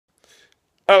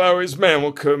Hello, it's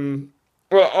Malcolm.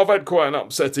 Well, I've had quite an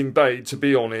upsetting day, to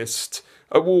be honest.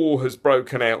 A war has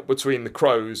broken out between the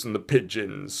crows and the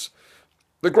pigeons.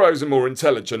 The crows are more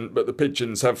intelligent, but the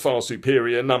pigeons have far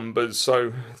superior numbers,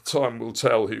 so time will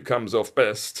tell who comes off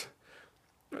best.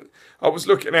 I was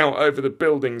looking out over the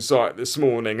building site this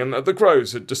morning, and the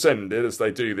crows had descended, as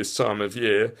they do this time of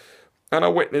year, and I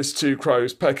witnessed two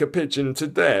crows peck a pigeon to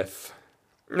death.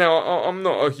 Now, I'm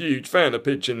not a huge fan of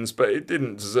pigeons, but it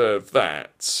didn't deserve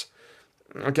that.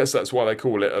 I guess that's why they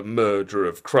call it a murder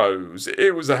of crows.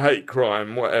 It was a hate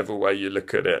crime, whatever way you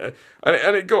look at it.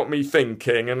 And it got me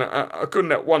thinking, and I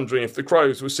couldn't help wondering if the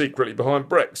crows were secretly behind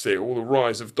Brexit or the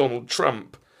rise of Donald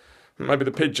Trump. Maybe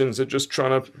the pigeons are just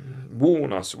trying to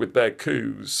warn us with their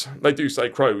coos. They do say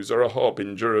crows are a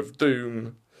harbinger of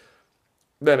doom.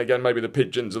 Then again, maybe the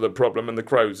pigeons are the problem and the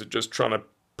crows are just trying to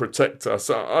protect us.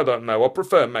 I don't know. I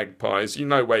prefer magpies. You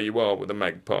know where you are with a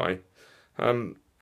magpie.